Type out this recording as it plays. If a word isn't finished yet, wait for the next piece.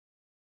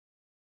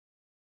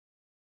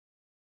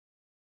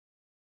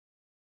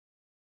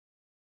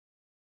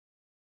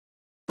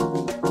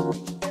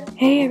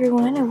Hey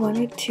everyone, I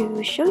wanted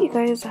to show you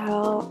guys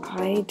how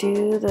I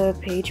do the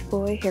Page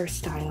Boy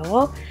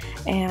hairstyle.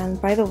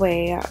 And by the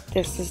way,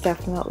 this is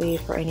definitely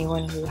for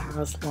anyone who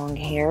has long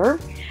hair.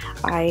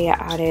 I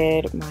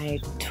added my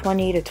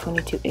 20 to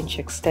 22 inch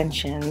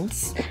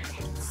extensions,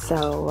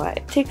 so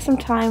it takes some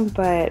time,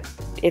 but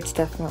it's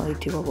definitely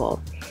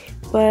doable.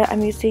 But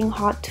I'm using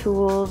Hot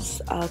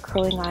Tools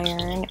curling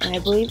iron, and I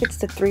believe it's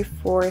the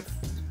 3/4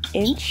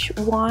 inch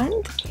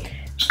wand.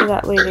 So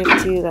that way they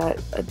do that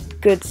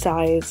good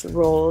size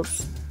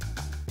rolls.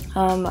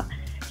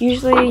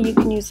 Usually you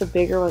can use a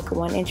bigger, like a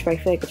 1 inch, but I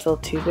feel like it's a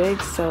little too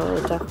big,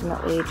 so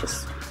definitely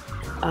just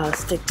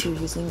stick to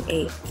using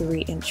a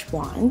 3-inch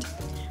wand.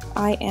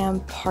 I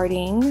am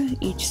parting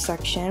each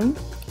section.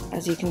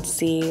 As you can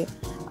see,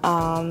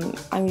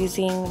 I'm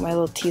using my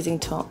little teasing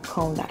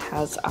comb that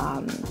has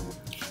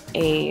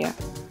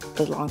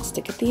the long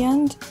stick at the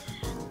end.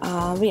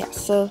 But yeah,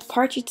 so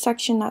part each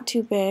section, not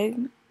too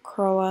big.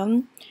 Curl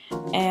them,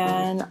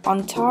 and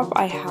on top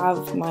I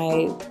have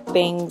my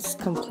bangs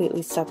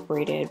completely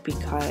separated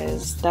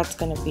because that's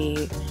going to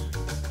be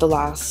the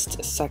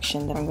last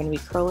section that I'm going to be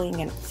curling,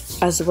 and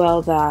as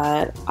well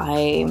that's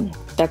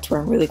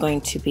where I'm really going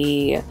to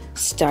be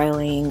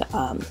styling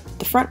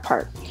the front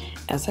part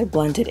as I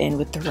blend it in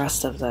with the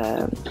rest of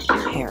the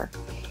hair.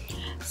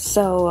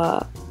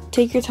 So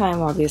take your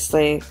time,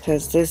 obviously,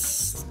 because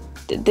this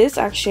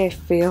actually, I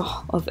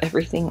feel, of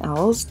everything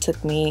else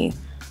took me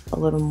a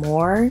little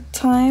more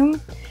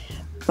time,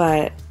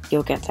 but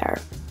you'll get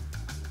there.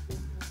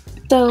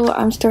 So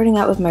I'm starting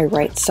out with my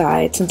right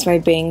side. Since my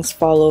bangs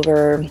fall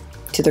over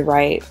to the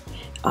right,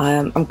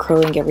 I'm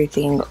curling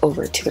everything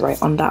over to the right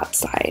on that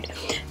side,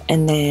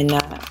 and then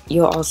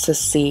you'll also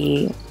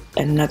see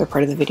in another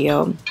part of the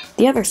video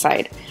the other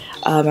side,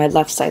 my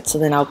left side, so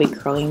then I'll be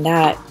curling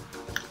that,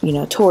 you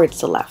know, towards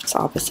the left,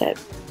 opposite.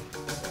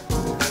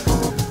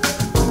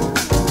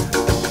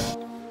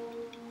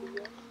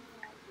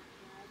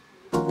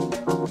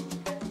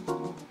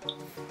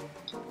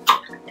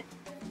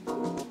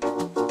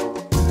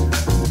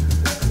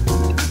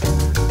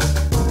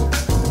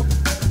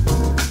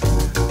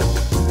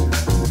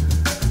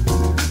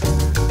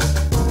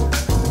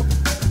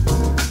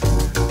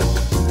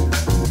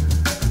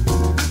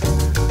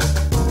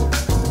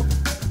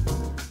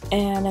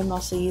 And I'm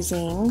also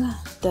using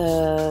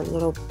the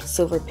little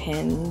silver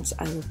pins.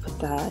 I will put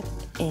that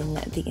in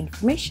the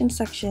information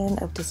section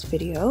of this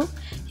video.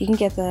 You can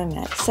get them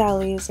at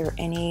Sally's or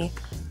any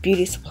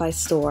beauty supply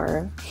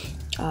store.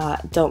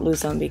 Don't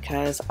lose them,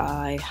 because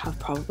I have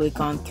probably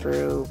gone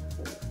through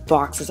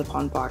boxes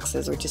upon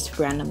boxes or just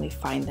randomly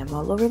find them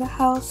all over the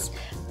house,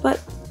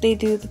 but they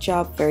do the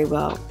job very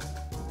well.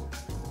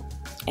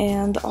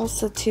 And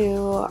also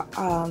too,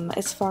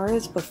 as far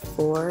as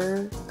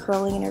before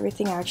curling and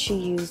everything, I actually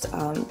use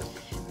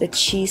the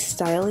cheese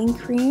styling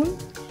cream.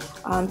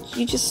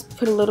 You just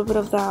put a little bit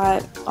of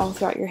that all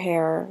throughout your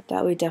hair.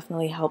 That way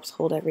definitely helps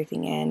hold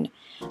everything in.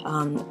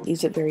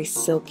 Leaves it very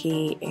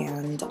silky,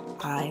 and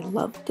I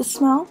love the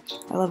smell.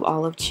 I love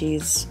olive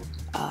cheese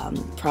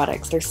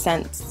products. Their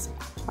scents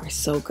are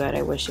so good.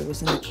 I wish it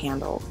was in a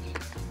candle.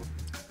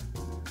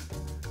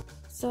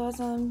 So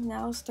as I'm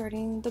now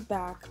starting the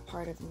back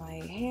part of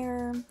my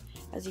hair,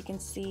 as you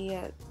can see,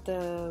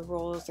 the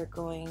rolls are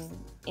going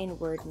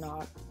inward,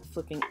 not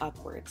flipping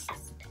upwards.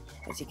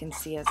 As you can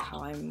see as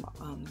how I'm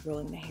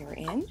rolling the hair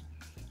in,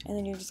 and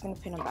then you're just going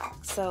to pin them back.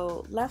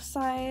 So left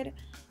side,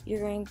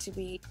 you're going to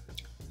be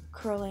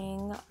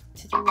curling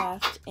to the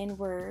left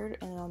inward,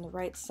 and on the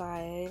right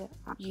side,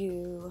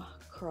 you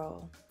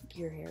curl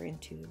your hair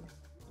into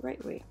the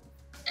right way.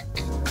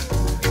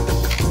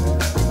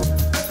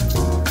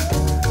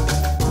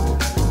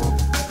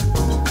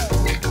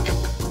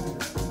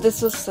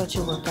 This was such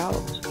a workout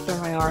for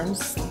my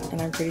arms,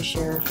 and I'm pretty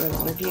sure for a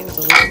lot of you it's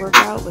always a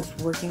workout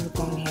with working with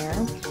long hair.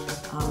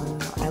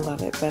 I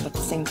love it, but at the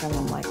same time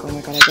I'm like, oh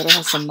my god, I better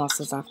have some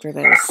muscles after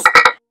this.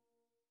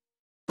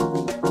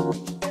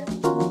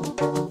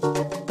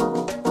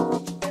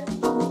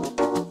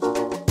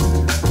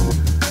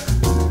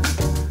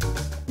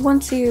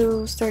 Once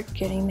you start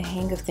getting the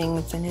hang of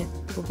things, then it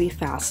will be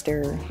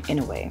faster in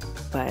a way,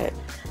 but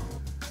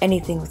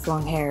anything with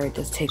long hair, it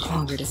does take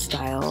longer to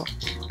style.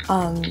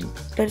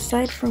 But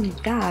aside from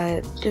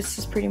that, this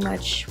is pretty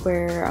much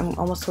where I'm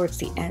almost towards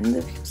the end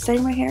of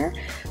styling my hair.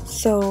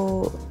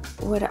 So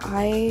what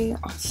I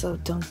also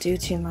don't do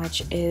too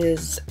much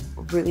is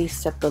really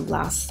set the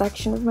last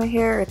section of my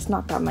hair. It's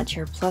not that much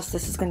hair, plus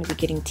this is going to be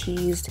getting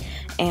teased,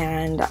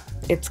 and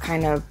it's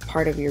kind of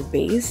part of your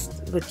base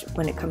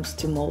when it comes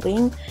to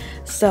molding.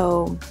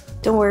 So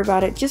don't worry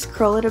about it, just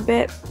curl it a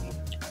bit,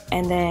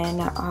 and then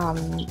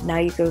now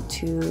you go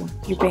to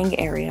your bang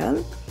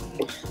area.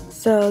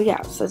 So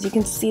yeah, so as you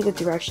can see the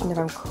direction that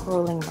I'm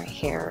curling my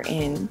hair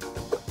in,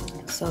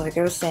 so like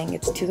I was saying,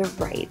 it's to the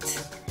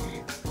right,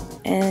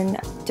 and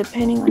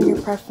depending on your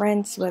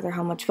preference, whether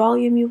how much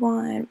volume you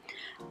want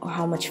or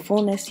how much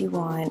fullness you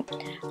want,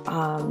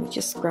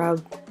 just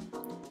grab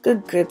a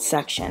good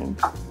section.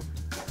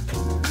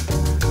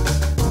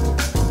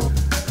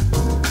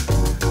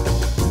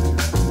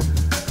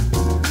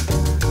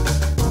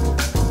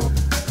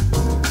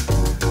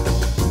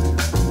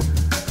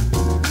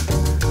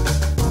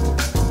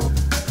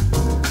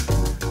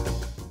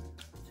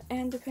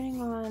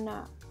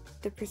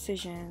 the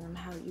precision and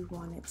how you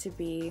want it to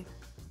be,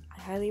 I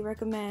highly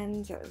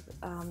recommend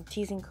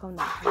Teasing Comb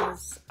that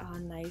has a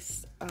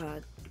nice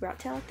rat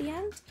tail at the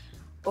end,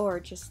 or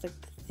just like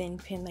the thin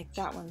pin like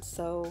that one,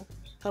 so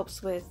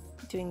helps with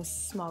doing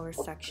smaller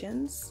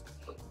sections.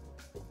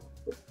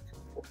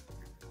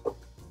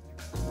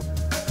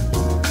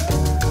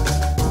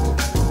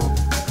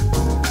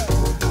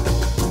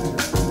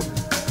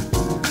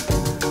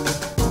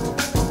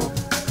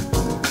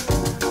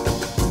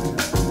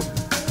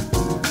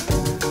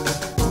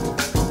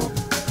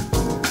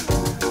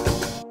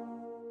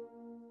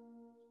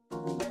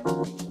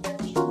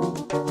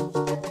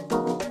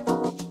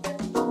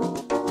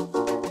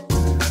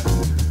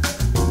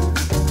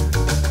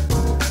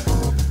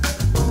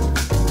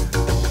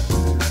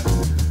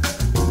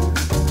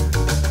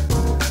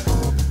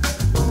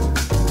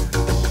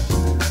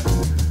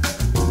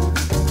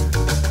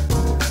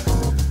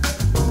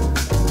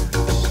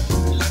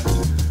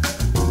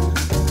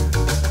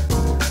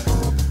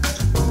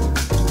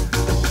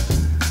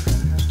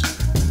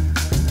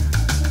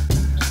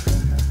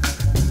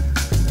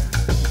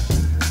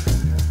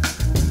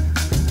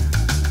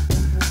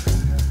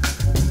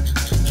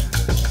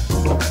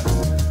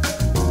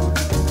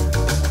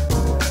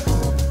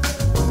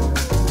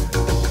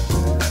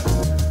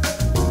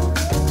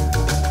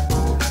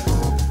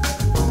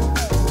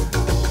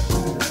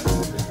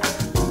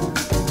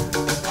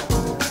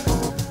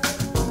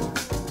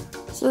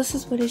 So this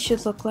is what it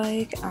should look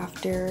like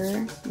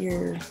after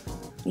you're,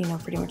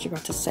 pretty much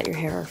about to set your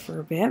hair for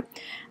a bit.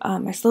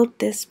 I slowed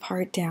this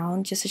part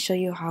down just to show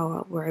you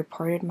where I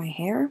parted my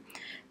hair.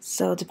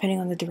 So depending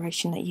on the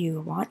direction that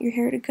you want your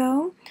hair to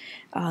go,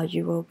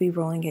 you will be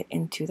rolling it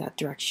into that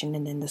direction,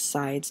 and then the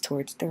sides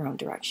towards their own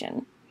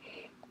direction.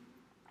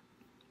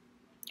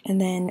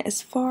 And then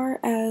as far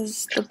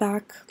as the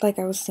back, like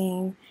I was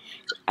saying,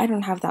 I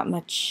don't have that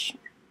much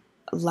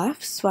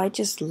left, so I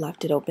just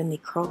left it openly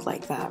curled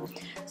like that.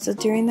 So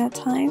during that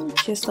time,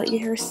 just let your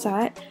hair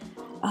set.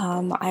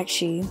 I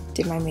actually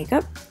did my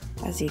makeup,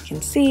 as you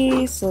can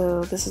see,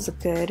 so this is a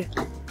good,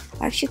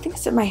 I actually think I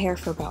set my hair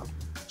for about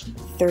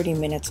 30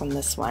 minutes on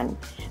this one,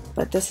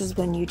 but this is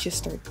when you just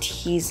start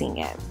teasing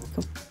it,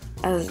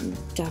 as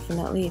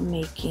definitely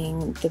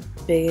making the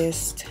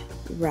biggest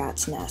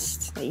rat's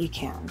nest that you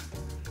can,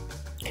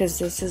 because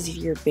this is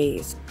your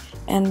base.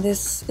 And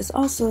this is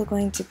also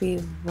going to be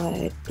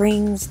what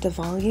brings the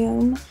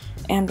volume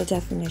and the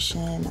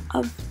definition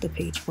of the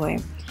Page Boy.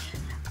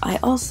 I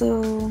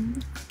also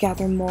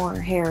gather more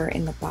hair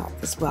in the back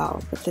as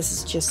well, but this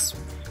is just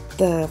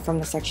from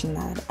the section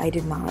that I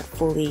did not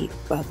fully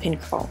pin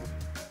curl.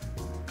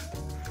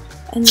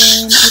 And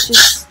then I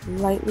just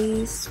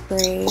lightly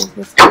spray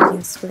with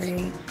curling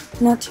spray,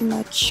 not too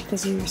much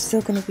because you're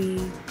still going to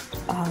be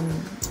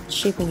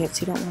shaping it,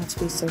 so you don't want it to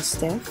be so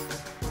stiff.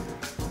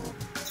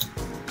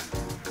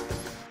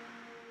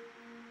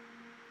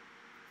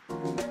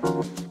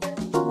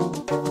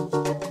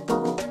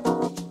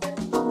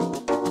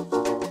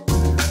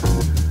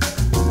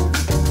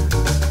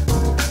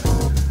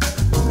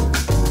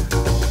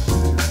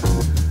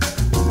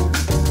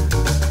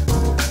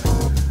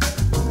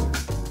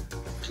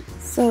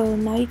 So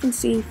now you can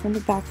see from the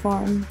back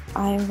form,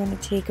 I am going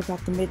to take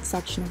about the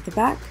midsection of the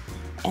back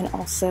and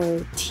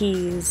also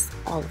tease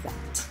all of that.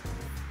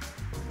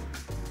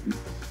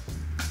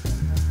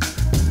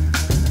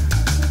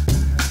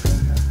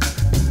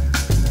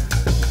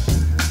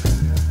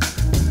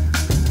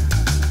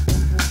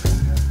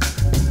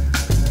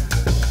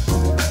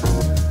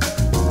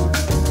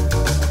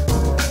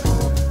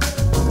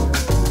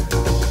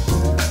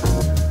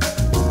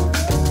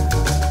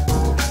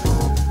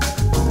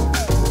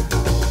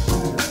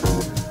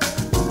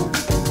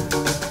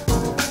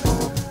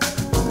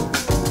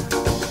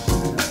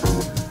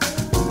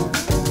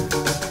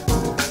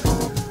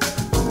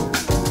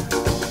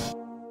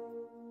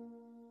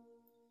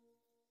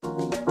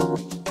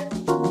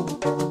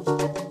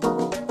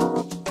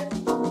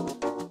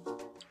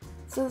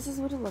 So this is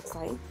what it looks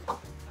like.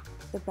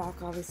 The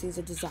back obviously is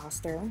a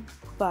disaster,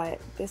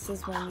 but this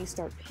is when you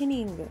start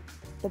pinning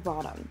the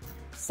bottom.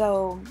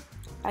 So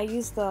I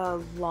use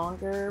the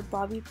longer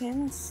bobby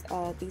pins.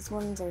 These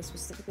ones are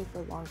specifically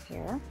for long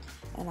hair,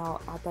 and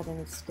I'll add that in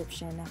the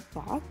description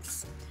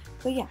box.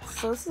 But yeah,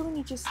 so this is when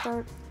you just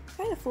start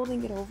kind of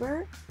folding it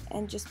over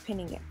and just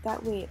pinning it.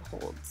 That way it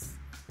holds.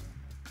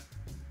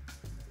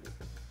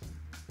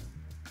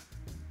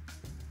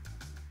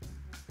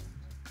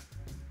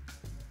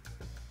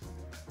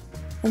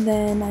 And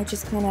then I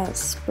just kind of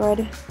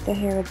spread the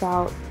hair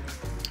about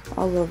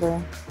all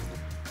over.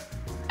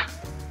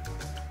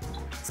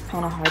 It's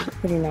kind of hard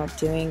when you're not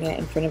doing it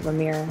in front of a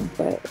mirror,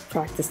 but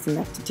practiced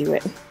enough to do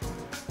it.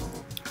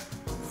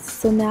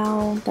 So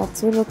now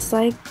that's what it looks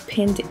like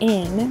pinned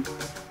in.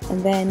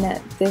 And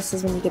then this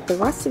is when you get the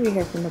rest of your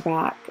hair from the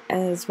back,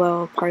 as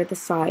well part of the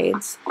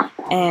sides,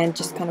 and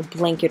just kind of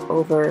blanket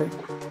over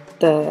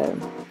the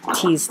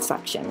teased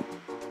section.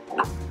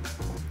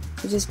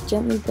 So just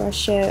gently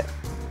brush it.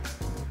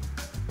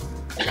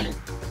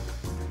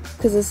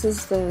 because this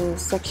is the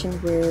section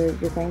where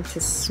you're going to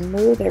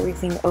smooth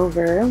everything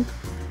over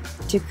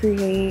to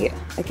create,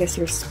 I guess,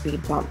 your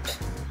speed bump.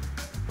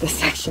 The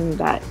section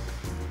that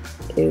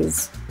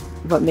is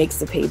what makes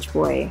the Page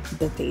Boy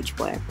the Page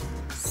Boy.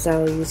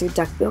 So use your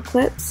duckbill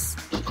clips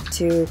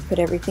to put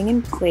everything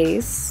in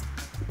place.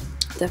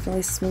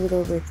 Definitely smooth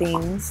over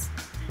things.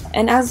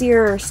 And as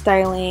you're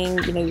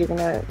styling, you know, you're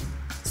gonna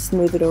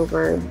smooth it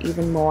over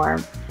even more,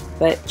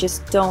 but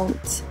just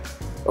don't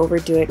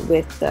overdo it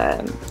with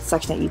the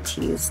section that you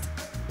teased.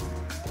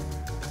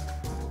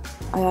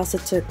 I also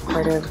took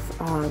part of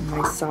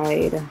my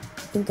side, I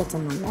think that's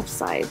on the left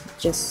side,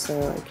 just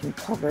so I can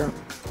cover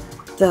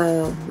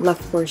the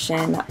left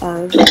portion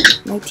of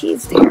my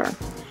teased hair.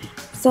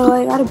 So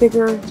I got a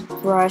bigger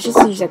brush, just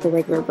use like a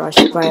regular brush,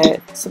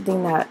 but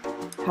something that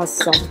has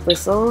soft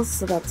bristles,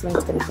 so that's when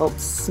it's going to help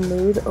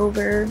smooth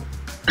over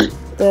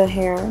the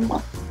hair.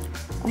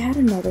 I had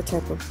another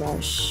type of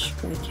brush,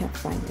 but I can't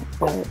find it,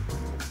 but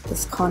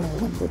this corner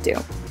one will do.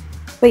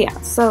 But yeah,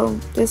 so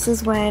this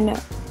is when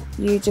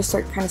you just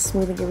start kind of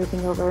smoothing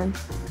everything over.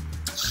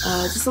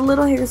 Just a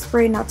little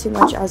hairspray, not too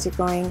much as you're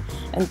going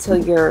until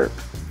you're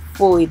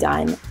fully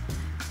done.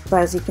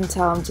 But as you can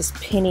tell, I'm just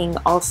pinning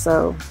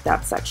also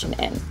that section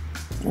in.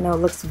 I know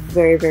it looks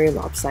very, very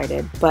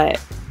lopsided, but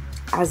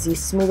as you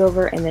smooth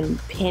over and then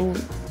pin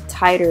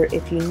tighter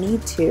if you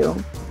need to,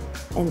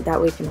 and that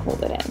way you can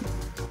hold it in.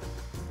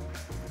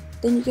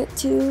 Then you get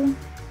to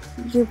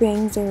your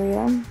bangs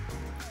area,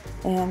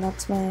 and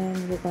that's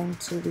when you're going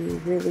to be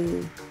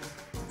really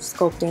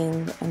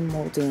sculpting and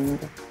molding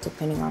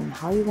depending on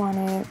how you want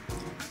it.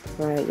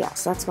 But yeah,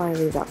 so that's why I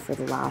leave that for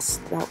the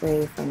last. That way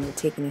if I need to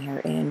take any hair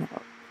in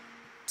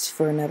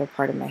for another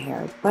part of my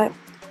hair. But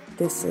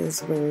this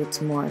is where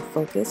it's more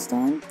focused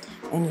on.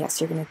 And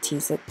yes, you're going to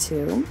tease it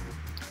too.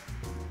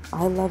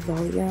 I love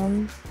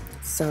volume,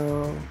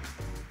 so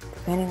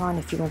depending on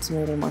if you want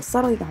something a little more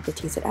subtle, you don't have to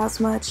tease it as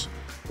much.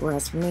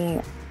 Whereas for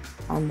me,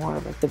 I'm more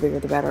of like the bigger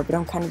the better, but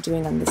I'm kind of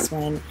doing on this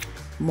one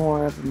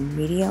more of a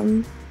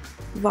medium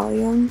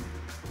volume.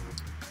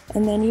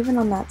 And then even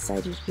on that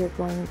side, you're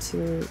going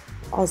to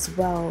as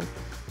well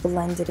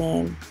blend it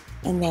in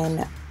and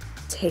then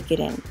take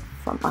it in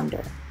from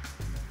under.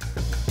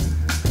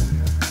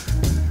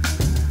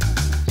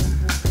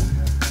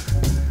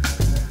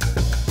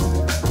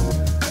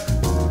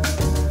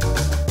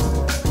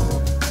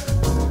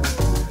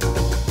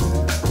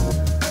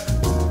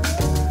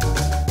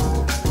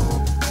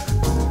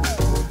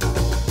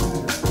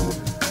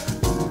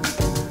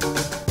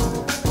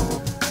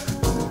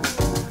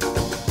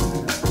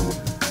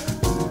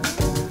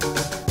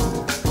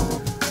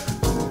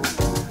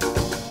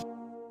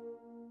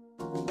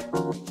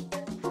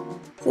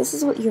 This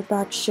is what your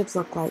back should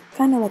look like,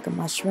 kind of like a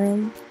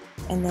mushroom,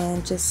 and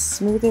then just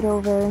smooth it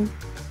over.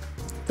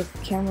 The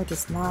camera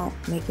does not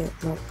make it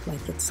look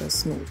like it's so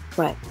smooth,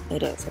 but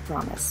it is, I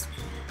promise.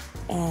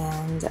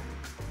 And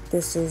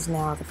this is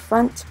now the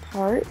front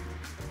part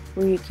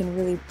where you can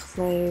really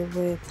play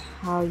with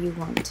how you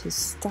want to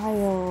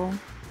style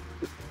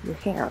your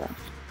hair.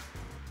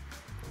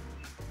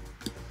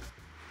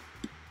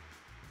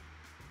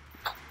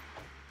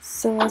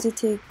 So as you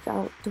take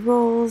out the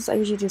rolls, I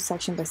usually do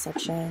section by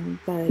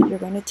section, but you're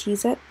going to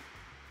tease it.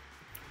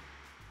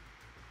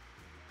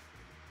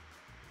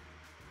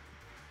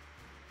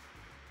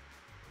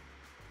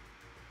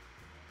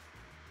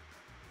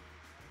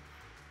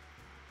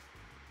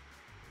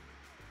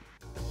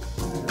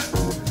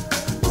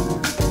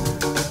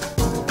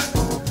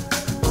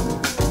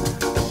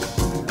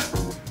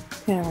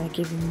 I want to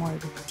give you more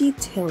of a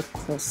detailed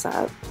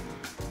close-up.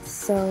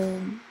 So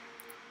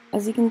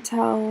as you can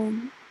tell,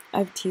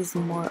 I've teased a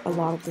lot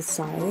of the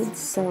sides,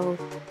 so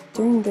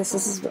doing this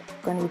is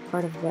going to be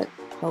part of what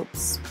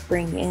helps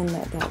bring in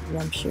that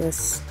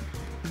voluptuous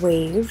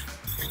wave.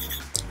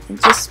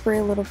 And just spray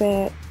a little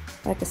bit,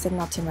 like I said,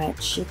 not too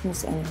much. You can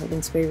use any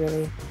holding spray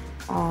really.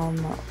 I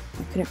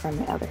couldn't find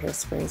my other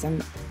hairsprays.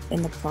 I'm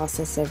in the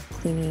process of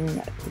cleaning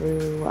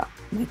through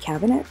my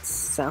cabinets,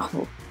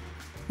 so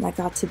my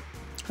go-to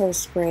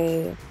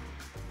hairspray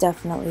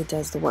definitely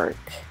does the work.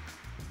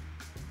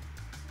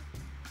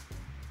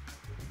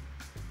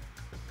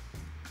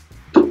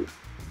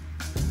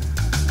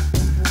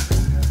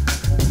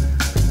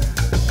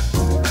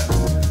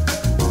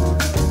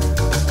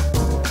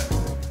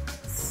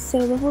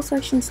 So the whole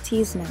section's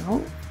teased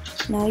now.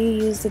 Now you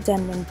use the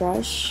Denman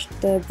brush.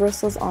 The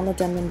bristles on the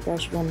Denman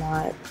brush will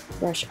not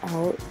brush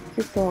out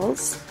your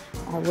curls,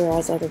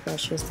 whereas other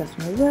brushes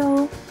definitely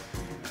will.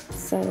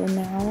 So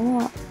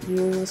now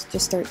you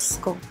just start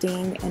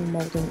sculpting and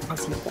molding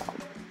as you go.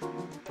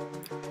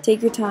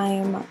 Take your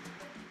time,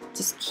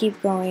 just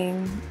keep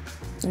going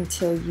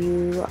until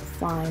you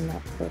find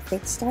that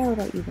perfect style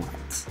that you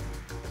want.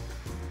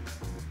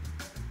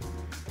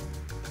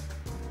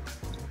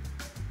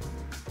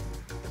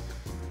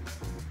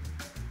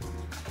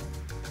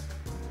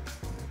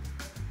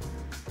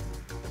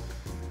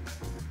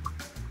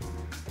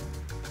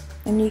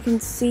 And you can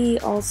see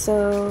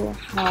also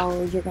how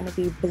you're going to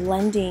be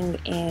blending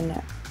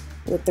in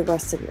with the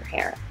rest of your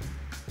hair.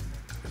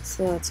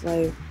 So that's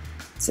why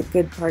It's a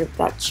good part of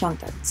that chunk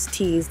that's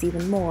teased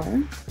even more.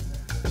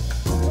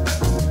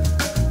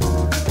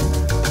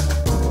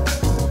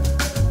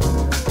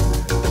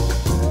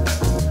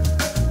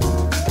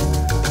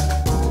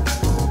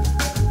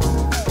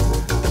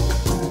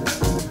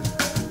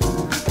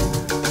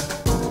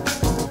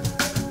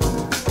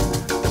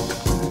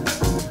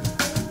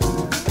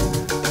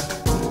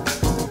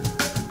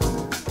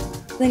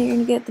 Then you're going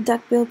to get the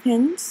duckbill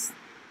pins,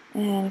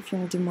 and if you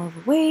want to do more of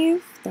a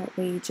wave, that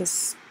way you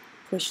just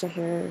push the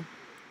hair,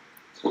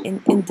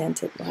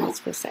 indent it wise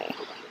per se,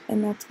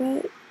 and that's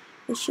what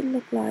it should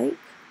look like.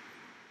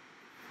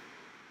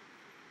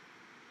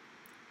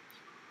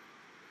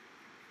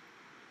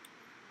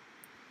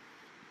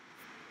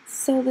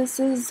 So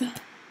this is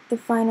the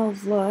final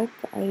look.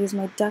 I use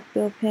my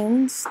duckbill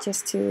pins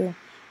just to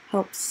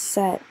help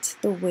set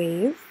the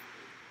wave,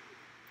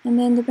 and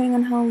then depending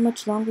on how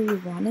much longer you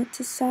want it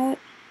to set,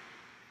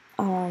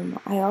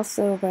 I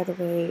also, by the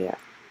way,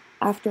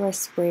 after I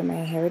spray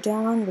my hair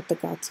down with the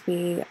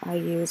Gatsby, I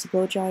use a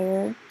blow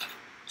dryer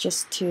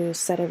just to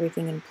set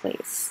everything in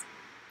place.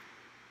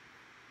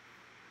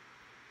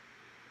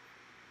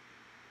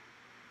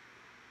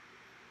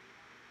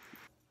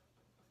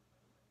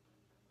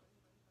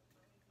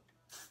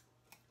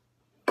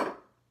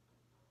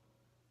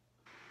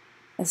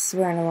 I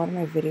swear in a lot of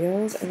my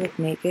videos I look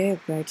naked,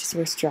 but I just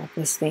wear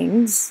strapless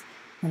things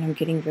when I'm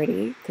getting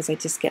ready because I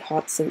just get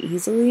hot so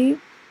easily.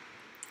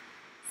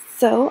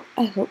 So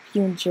I hope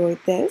you enjoyed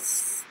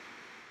this.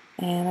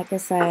 And like I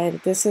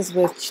said, this is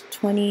with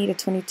 20 to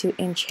 22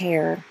 inch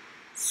hair,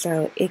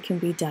 so it can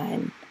be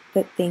done.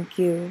 But thank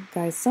you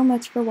guys so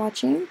much for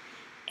watching,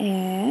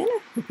 and I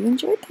hope you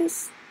enjoyed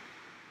this.